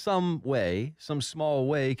in some way, some small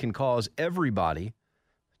way, can cause everybody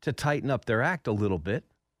to tighten up their act a little bit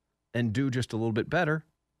and do just a little bit better,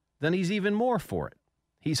 then he's even more for it.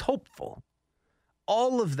 He's hopeful.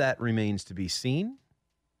 All of that remains to be seen.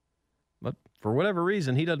 But for whatever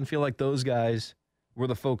reason, he doesn't feel like those guys were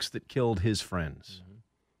the folks that killed his friends. Mm-hmm.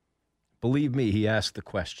 Believe me, he asked the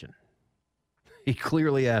question. He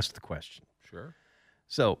clearly asked the question. Sure.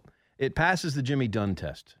 So it passes the Jimmy Dunn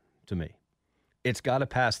test to me. It's got to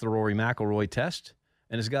pass the Rory McIlroy test,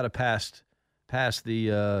 and it's got to pass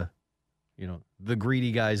the the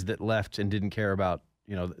greedy guys that left and didn't care about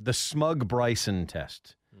the smug Bryson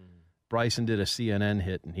test. Bryson did a CNN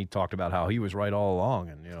hit, and he talked about how he was right all along,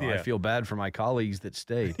 and I feel bad for my colleagues that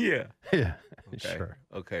stayed. Yeah. Yeah. Okay. Sure.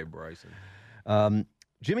 Okay, Bryson.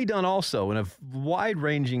 Jimmy Dunn also, in a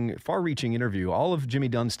wide-ranging, far-reaching interview, all of Jimmy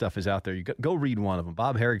Dunn's stuff is out there. You go read one of them.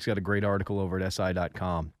 Bob Herrick's got a great article over at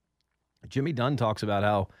SI.com. Jimmy Dunn talks about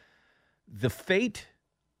how the fate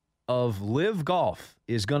of Live Golf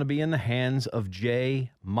is going to be in the hands of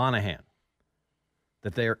Jay Monahan.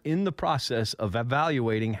 That they are in the process of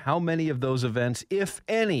evaluating how many of those events, if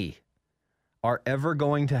any, are ever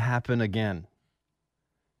going to happen again.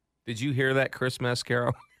 Did you hear that, Chris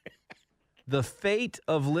Mascaro? The fate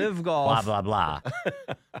of Live Golf, blah, blah, blah,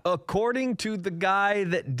 according to the guy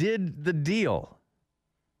that did the deal,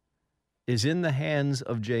 is in the hands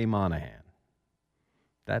of Jay Monahan.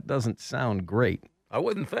 That doesn't sound great. I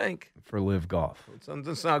wouldn't think. For Live Golf. It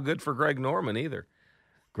doesn't sound good for Greg Norman either.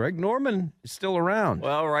 Greg Norman is still around.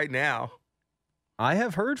 Well, right now. I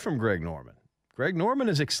have heard from Greg Norman. Greg Norman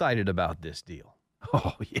is excited about this deal.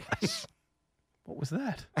 Oh, yes. What was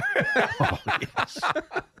that? Oh, yes.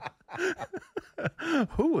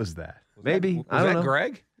 Who was that? Maybe. Was that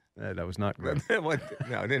Greg? That was not Greg. No,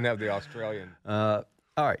 I didn't have the Australian. All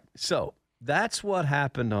right. So that's what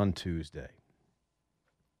happened on Tuesday.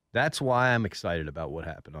 That's why I'm excited about what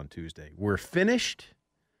happened on Tuesday. We're finished.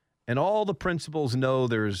 And all the principals know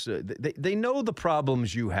they know the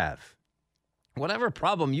problems you have. Whatever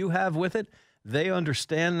problem you have with it, they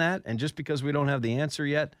understand that. And just because we don't have the answer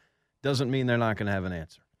yet doesn't mean they're not going to have an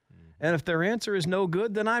answer. And if their answer is no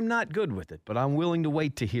good, then I'm not good with it. But I'm willing to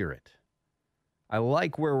wait to hear it. I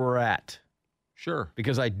like where we're at. Sure.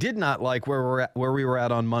 Because I did not like where we were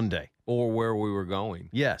at on Monday. Or where we were going.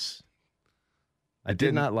 Yes. I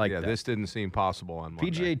did not like that. This didn't seem possible on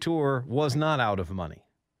Monday. PGA Tour was not out of money.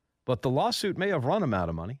 But the lawsuit may have run them out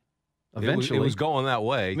of money. Eventually. It was going that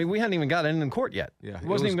way. I mean, we hadn't even got it in court yet. Yeah, it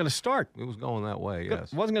wasn't even going to start. It was going that way,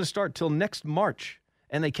 yes. It wasn't going to start till next March,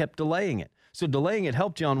 and they kept delaying it. So delaying it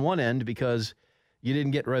helped you on one end because you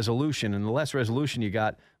didn't get resolution, and the less resolution you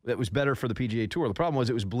got, that was better for the PGA Tour. The problem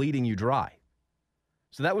was it was bleeding you dry.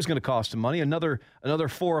 So that was going to cost them money. Another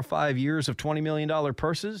 4 or 5 years of $20 million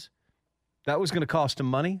purses, that was going to cost them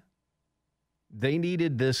money. They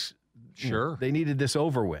needed this. Sure. They needed this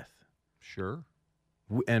over with. Sure.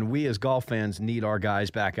 And we as golf fans need our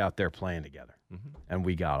guys back out there playing together. Mm-hmm. And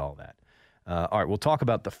we got all that. All right, we'll talk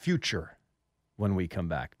about the future when we come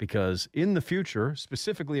back. Because in the future,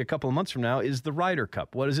 specifically a couple of months from now, is the Ryder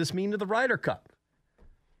Cup. What does this mean to the Ryder Cup?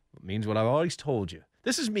 It means what I've always told you.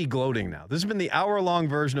 This is me gloating now. This has been the hour-long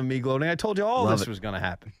version of me gloating. I told you all this was going to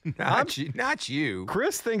happen. Not you.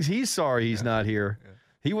 Chris thinks he's sorry he's not here. Yeah.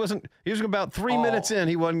 He was about 3 minutes in.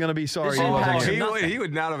 He wasn't going to be sorry. He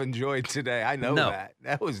would not have enjoyed today. I know that.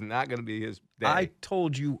 That was not going to be his day. I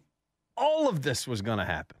told you all of this was going to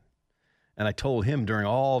happen. And I told him during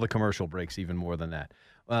all the commercial breaks even more than that.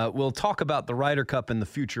 We'll talk about the Ryder Cup in the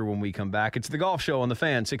future when we come back. It's The Golf Show on The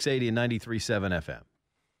Fan, 680 and 93.7 FM.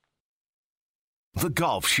 The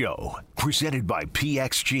Golf Show, presented by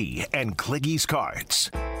PXG and Cliggy's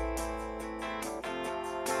Cards.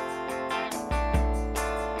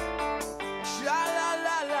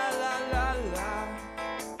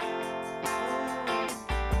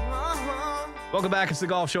 Welcome back. It's The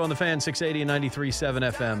Golf Show on The Fan, 680 and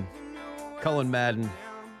 93.7 FM. Cullen Madden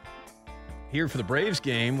here for the Braves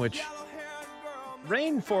game, which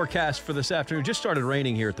rain forecast for this afternoon. Just started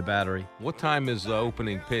raining here at the Battery. What time is the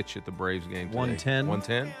opening pitch at the Braves game today? 1:10.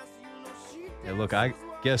 1:10? Yeah, look, I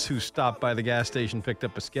guess who stopped by the gas station, picked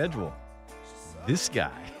up a schedule? This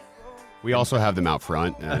guy. We also have them out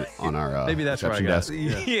front on our maybe that's where I got desk.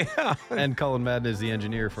 Yeah. And Cullen Madden is the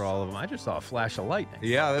engineer for all of them. I just saw a flash of lightning.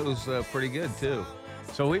 Yeah, that was pretty good, too.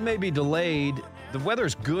 So we may be delayed. The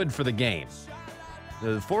weather's good for the game.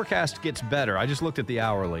 The forecast gets better. I just looked at the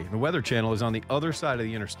hourly. The Weather Channel is on the other side of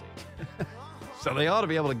the interstate. So they ought to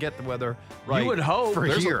be able to get the weather right. You would hope. For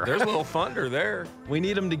here. There's a little thunder there. We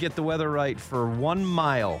need them to get the weather right for 1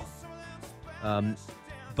 mile.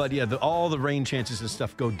 But, yeah, all the rain chances and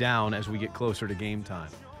stuff go down as we get closer to game time.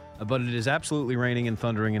 But it is absolutely raining and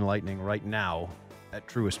thundering and lightning right now at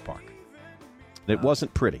Truist Park. It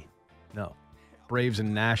wasn't pretty. No. Braves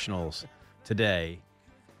and Nationals today.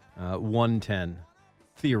 1:10,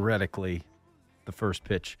 theoretically, the first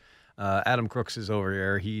pitch. Adam Crooks is over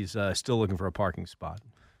here. He's still looking for a parking spot.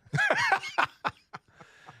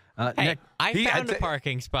 Hey, I found a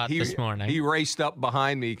parking spot this morning. He raced up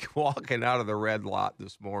behind me walking out of the red lot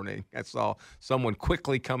this morning. I saw someone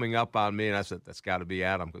quickly coming up on me, and I said, that's got to be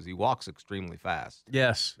Adam because he walks extremely fast.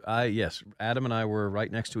 Yes. Adam and I were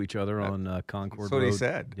right next to each other on Concord Road. That's what he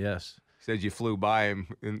said. Yes. He said you flew by him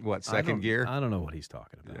in, second gear? I don't know what he's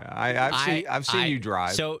talking about. Yeah, I've seen you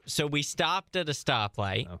drive. So we stopped at a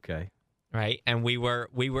stoplight. Okay. Right, and we were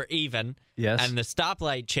even. Yes. And the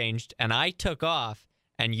stoplight changed, and I took off,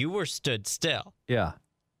 and you were stood still. Yeah.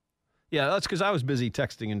 Yeah, that's because I was busy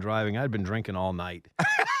texting and driving. I'd been drinking all night.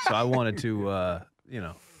 So I wanted to,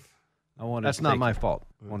 That's not my fault.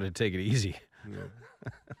 I wanted to take it easy.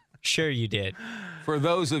 Sure you did. For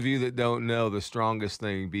those of you that don't know, the strongest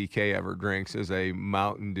thing BK ever drinks is a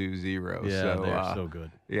Mountain Dew Zero. Yeah, so, they're so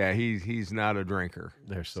good. Yeah, he's not a drinker.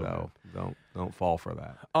 They're so good. Don't fall for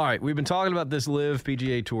that. All right, we've been talking about this LIV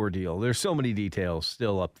PGA Tour deal. There's so many details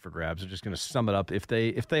still up for grabs. I'm just going to sum it up. If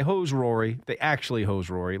they hose Rory, they actually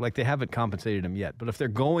hose Rory. Like, they haven't compensated him yet. But if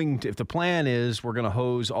the plan is we're going to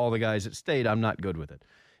hose all the guys that stayed, I'm not good with it.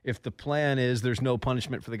 If the plan is there's no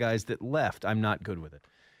punishment for the guys that left, I'm not good with it.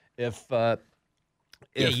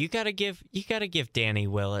 You gotta give Danny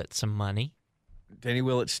Willett some money. Danny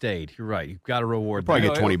Willett stayed. You're right. You've got to reward. Probably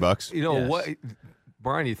get $20. You know what,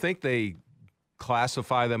 Brian? You think they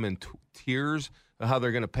classify them in tiers of how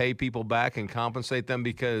they're going to pay people back and compensate them?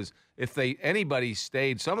 Because if anybody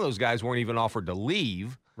stayed, some of those guys weren't even offered to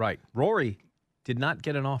leave. Right. Rory did not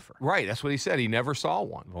get an offer. Right. That's what he said. He never saw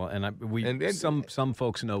one. Well, and some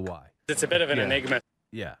folks know why. It's a bit of an enigma.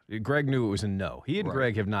 Yeah, Greg knew it was a no. He and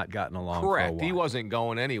Greg have not gotten along Correct. for a while. He wasn't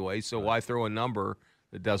going anyway, so why throw a number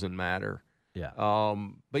that doesn't matter? Yeah.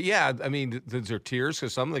 But, yeah, I mean, there are tiers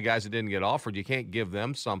because some of the guys that didn't get offered, you can't give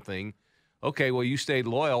them something. Okay, well, you stayed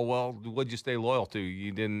loyal. Well, what'd you stay loyal to?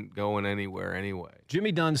 You didn't go in anywhere anyway.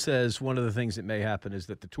 Jimmy Dunn says one of the things that may happen is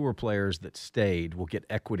that the tour players that stayed will get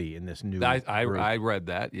equity in this new group. I read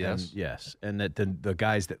that, yes. And that the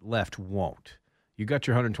guys that left won't. You got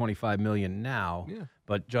your $125 million now,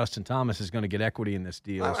 but Justin Thomas is going to get equity in this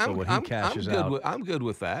deal. So when he cashes out, I'm good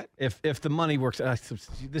with that. If the money works, now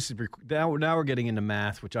we're getting into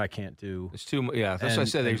math, which I can't do. It's too much. Yeah, that's what I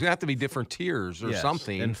said. There's going to have to be different tiers or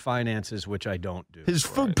something, and finances, which I don't do. His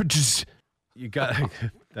food pitches. You got.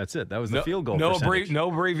 That's it. That was the field goal. Percentage. No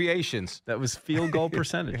abbreviations. That was field goal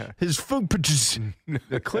percentage. His food pitches.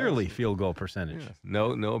 Clearly field goal percentage.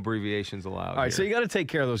 No abbreviations allowed. All right, so you got to take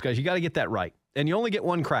care of those guys. You got to get that right. And you only get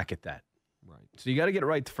one crack at that. Right. So you got to get it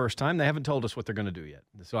right the first time. They haven't told us what they're going to do yet.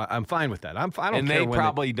 So I'm fine with that. I don't care. And they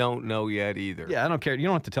probably don't know yet either. Yeah, I don't care. You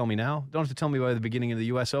don't have to tell me now. Don't have to tell me by the beginning of the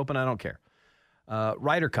U.S. Open. I don't care.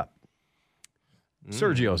 Ryder Cup.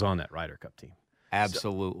 Sergio's on that Ryder Cup team.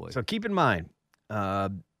 Absolutely. So keep in mind,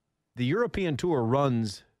 the European Tour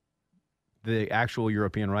runs the actual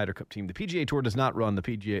European Ryder Cup team. The PGA Tour does not run the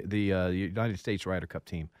United States Ryder Cup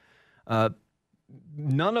team.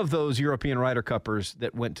 None of those European Ryder Cuppers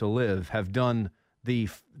that went to LIV have done the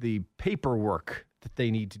paperwork that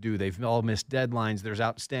they need to do. They've all missed deadlines. There's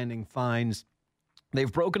outstanding fines.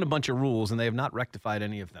 They've broken a bunch of rules, and they have not rectified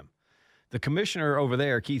any of them. The commissioner over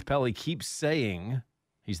there, Keith Pelley, keeps saying,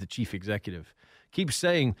 he's the chief executive, keeps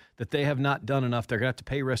saying that they have not done enough. They're going to have to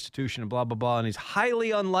pay restitution and blah, blah, blah. And it's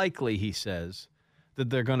highly unlikely, he says, that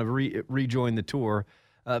they're going to rejoin the tour.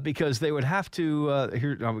 Because they would have to,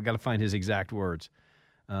 we've got to find his exact words.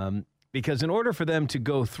 Because in order for them to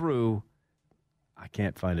go through, I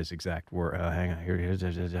can't find his exact word. Hang on, here it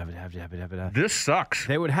is. This sucks.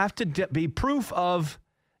 They would have to be proof of,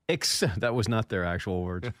 that was not their actual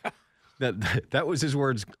words. that was his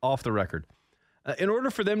words off the record. In order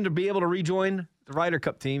for them to be able to rejoin the Ryder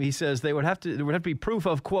Cup team, he says there would have to be proof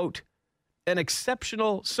of, quote, an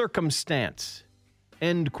exceptional circumstance,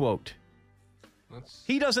 end quote.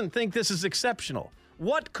 He doesn't think this is exceptional.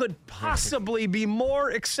 What could possibly be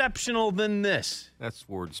more exceptional than this? That's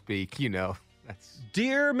word speak, you know.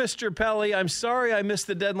 Dear Mr. Pelley, I'm sorry I missed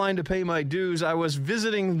the deadline to pay my dues. I was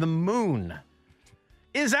visiting the moon.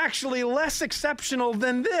 Is actually less exceptional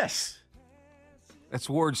than this. That's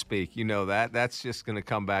word speak, you know that. That's just going to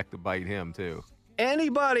come back to bite him, too.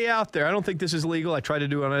 Anybody out there, I don't think this is legal. I tried to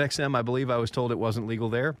do it on XM. I believe I was told it wasn't legal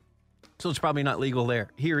there. So it's probably not legal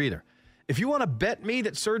here either. If you want to bet me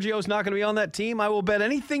that Sergio's not going to be on that team, I will bet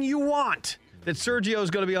anything you want that Sergio's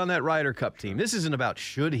going to be on that Ryder Cup team. This isn't about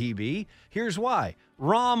should he be. Here's why.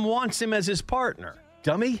 Rahm wants him as his partner.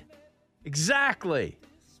 Dummy. Exactly.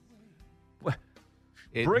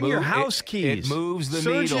 Bring your house keys. It moves the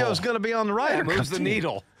Sergio's needle. Sergio's going to be on the Ryder Cup team. It moves the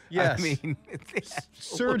needle. Yes. I mean,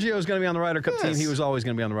 Sergio's going to be on the Ryder Cup team. He was always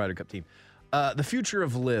going to be on the Ryder Cup team. The future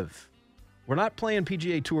of LIV. We're not playing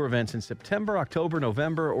PGA Tour events in September, October,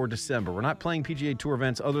 November, or December. We're not playing PGA Tour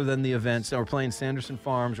events other than the events. Now we're playing Sanderson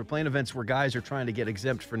Farms. We're playing events where guys are trying to get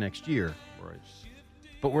exempt for next year. Right.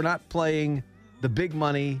 But we're not playing the big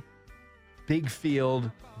money, big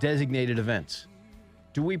field, designated events.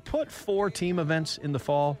 Do we put 4 team events in the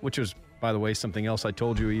fall, which was, by the way, something else I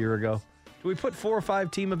told you a year ago? Do we put 4 or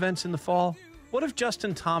 5 team events in the fall? What if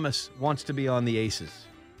Justin Thomas wants to be on the Aces?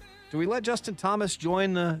 Do we let Justin Thomas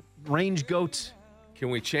join the Range Goats? Can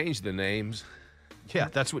we change the names? Yeah,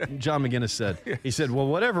 that's what John McGinnis said. He said, well,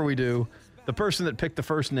 whatever we do, the person that picked the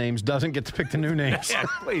first names doesn't get to pick the new names. Yeah,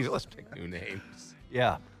 please, let's pick new names.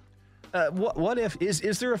 Yeah. What if,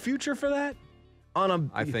 is there a future for that?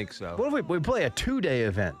 I think so. What if we play a 2-day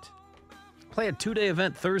event? Play a 2-day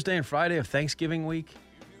event Thursday and Friday of Thanksgiving week?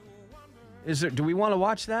 Do we want to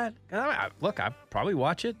watch that? Look, I'd probably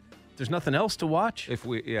watch it. There's nothing else to watch.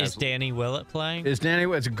 Is Danny Willett playing? Is Danny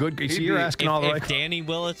Willett? It's a good. See, you're asking all the right. If Danny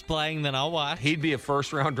Willett's playing, then I'll watch. He'd be a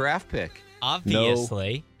first-round draft pick.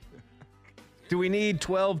 Obviously. No. Do we need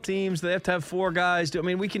 12 teams? Do they have to have 4 guys?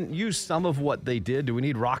 We can use some of what they did. Do we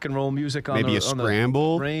need rock and roll music on maybe a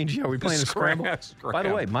scramble range? Yeah, are we playing a scramble? By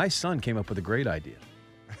the way, my son came up with a great idea.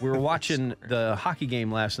 We were watching the hockey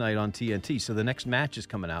game last night on TNT, so the next match is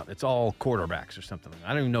coming out. It's all quarterbacks or something.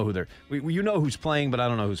 I don't even know who they're. You know who's playing, but I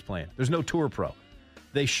don't know who's playing. There's no tour pro.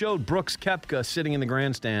 They showed Brooks Koepka sitting in the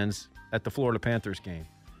grandstands at the Florida Panthers game,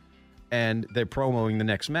 and they're promoting the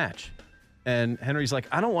next match. And Henry's like,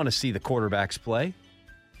 I don't want to see the quarterbacks play.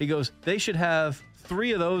 He goes, they should have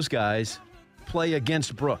 3 of those guys play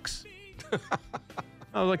against Brooks.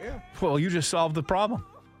 I was like, well, you just solved the problem.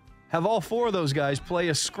 Have all 4 of those guys play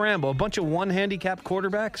a scramble. A bunch of one-handicap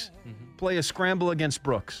quarterbacks play a scramble against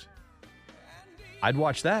Brooks. I'd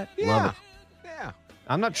watch that. Yeah. Love it. Yeah.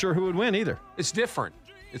 I'm not sure who would win either. It's different.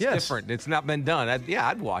 It's Yes. different. It's not been done.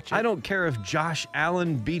 I'd watch it. I don't care if Josh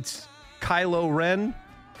Allen beats Kylo Ren.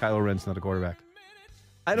 Kylo Ren's not a quarterback.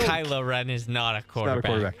 Kylo Ren is not a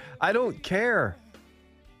quarterback. I don't care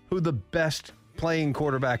who the best playing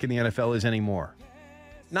quarterback in the NFL is anymore.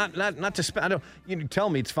 Not to spend. You can tell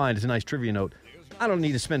me it's fine. It's a nice trivia note. I don't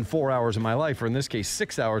need to spend 4 hours of my life, or in this case,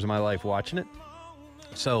 6 hours of my life watching it.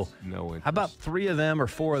 So, how about 3 of them or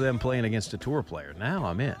 4 of them playing against a tour player? Now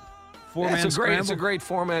I'm in. 4-man scramble. It's a great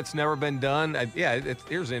format. It's never been done.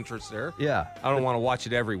 There's interest there. Yeah. I don't want to watch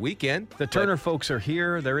it every weekend. The Turner folks are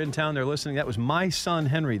here. They're in town. They're listening. That was my son,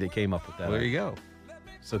 Henry, that came up with that. Well, there you go.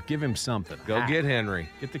 So give him something. Go get Henry.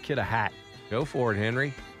 Get the kid a hat. Go for it,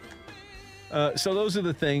 Henry. So those are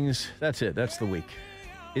the things. That's it. That's the week.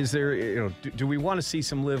 Is there, do we want to see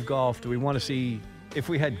some live golf? Do we want to see, if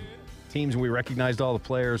we had teams and we recognized all the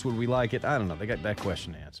players, would we like it? I don't know. They got that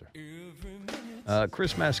question to answer.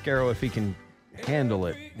 Chris Mascaro, if he can handle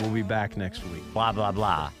it, will be back next week. Blah, blah,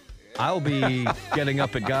 blah. I'll be getting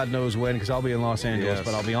up at God knows when because I'll be in Los Angeles,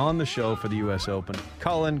 but I'll be on the show for the U.S. Open.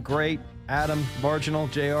 Cullen, great. Adam, Marginal,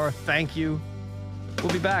 JR, thank you.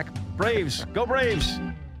 We'll be back. Braves, go Braves.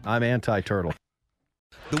 I'm anti-turtle.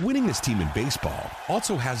 The winningest team in baseball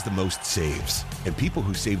also has the most saves, and people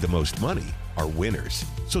who save the most money are winners.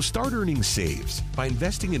 So start earning saves by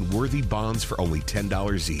investing in worthy bonds for only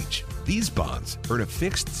 $10 each. These bonds earn a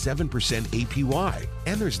fixed 7% APY,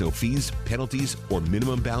 and there's no fees, penalties, or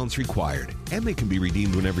minimum balance required, and they can be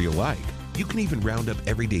redeemed whenever you like. You can even round up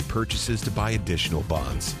everyday purchases to buy additional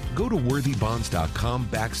bonds. Go to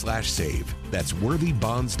worthybonds.com/save. That's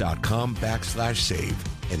worthybonds.com/save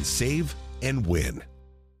and save and win.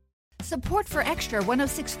 Support for Extra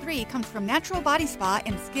 106.3 comes from Natural Body Spa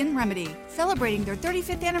and Skin Remedy, celebrating their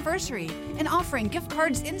 35th anniversary and offering gift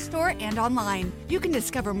cards in-store and online. You can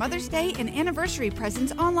discover Mother's Day and anniversary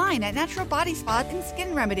presents online at Natural Body Spa and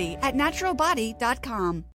Skin Remedy at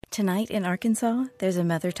naturalbody.com. Tonight in Arkansas, there's a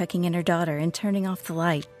mother tucking in her daughter and turning off the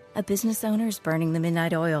light. A business owner is burning the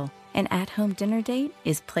midnight oil. An at-home dinner date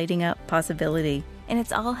is plating up possibility. And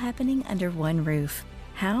it's all happening under one roof.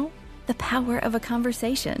 How? The power of a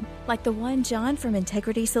conversation, like the one John from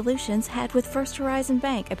Integrity Solutions had with First Horizon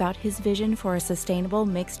Bank about his vision for a sustainable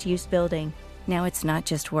mixed-use building. Now it's not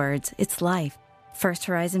just words, it's life. First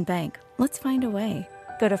Horizon Bank. Let's find a way.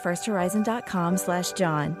 Go to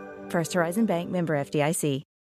firsthorizon.com/John. First Horizon Bank, member FDIC.